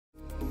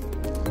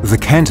The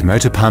canned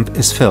motor pump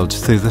is filled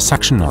through the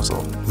suction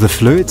nozzle. The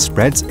fluid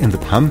spreads in the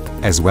pump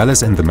as well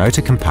as in the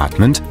motor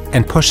compartment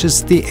and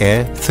pushes the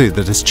air through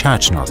the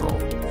discharge nozzle.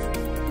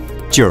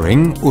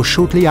 During or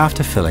shortly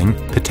after filling,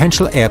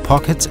 potential air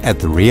pockets at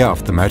the rear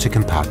of the motor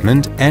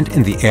compartment and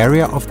in the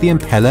area of the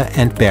impeller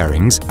and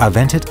bearings are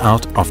vented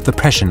out of the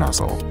pressure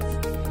nozzle.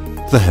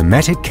 The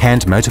hermetic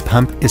canned motor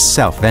pump is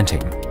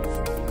self-venting.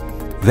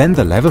 Then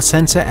the level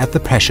sensor at the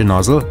pressure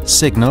nozzle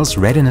signals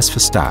readiness for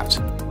start.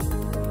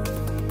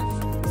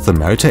 The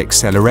motor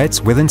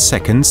accelerates within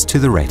seconds to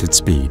the rated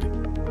speed.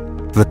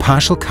 The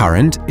partial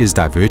current is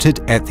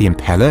diverted at the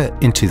impeller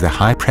into the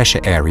high pressure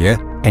area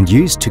and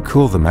used to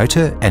cool the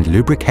motor and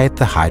lubricate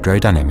the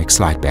hydrodynamic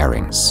slide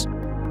bearings.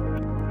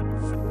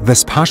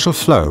 This partial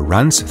flow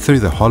runs through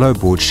the hollow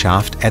bored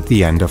shaft at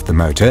the end of the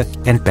motor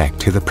and back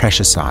to the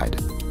pressure side.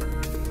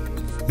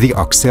 The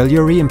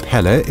auxiliary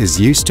impeller is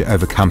used to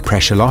overcome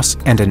pressure loss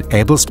and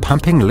enables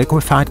pumping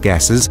liquefied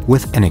gases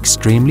with an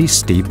extremely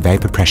steep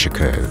vapor pressure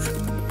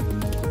curve.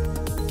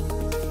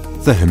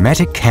 The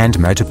hermetic canned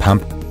motor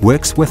pump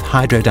works with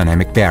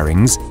hydrodynamic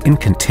bearings in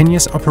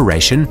continuous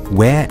operation,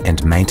 wear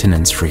and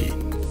maintenance-free.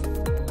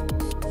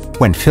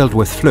 When filled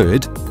with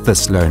fluid,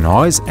 this low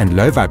noise and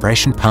low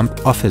vibration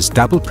pump offers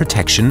double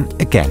protection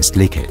against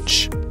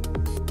leakage.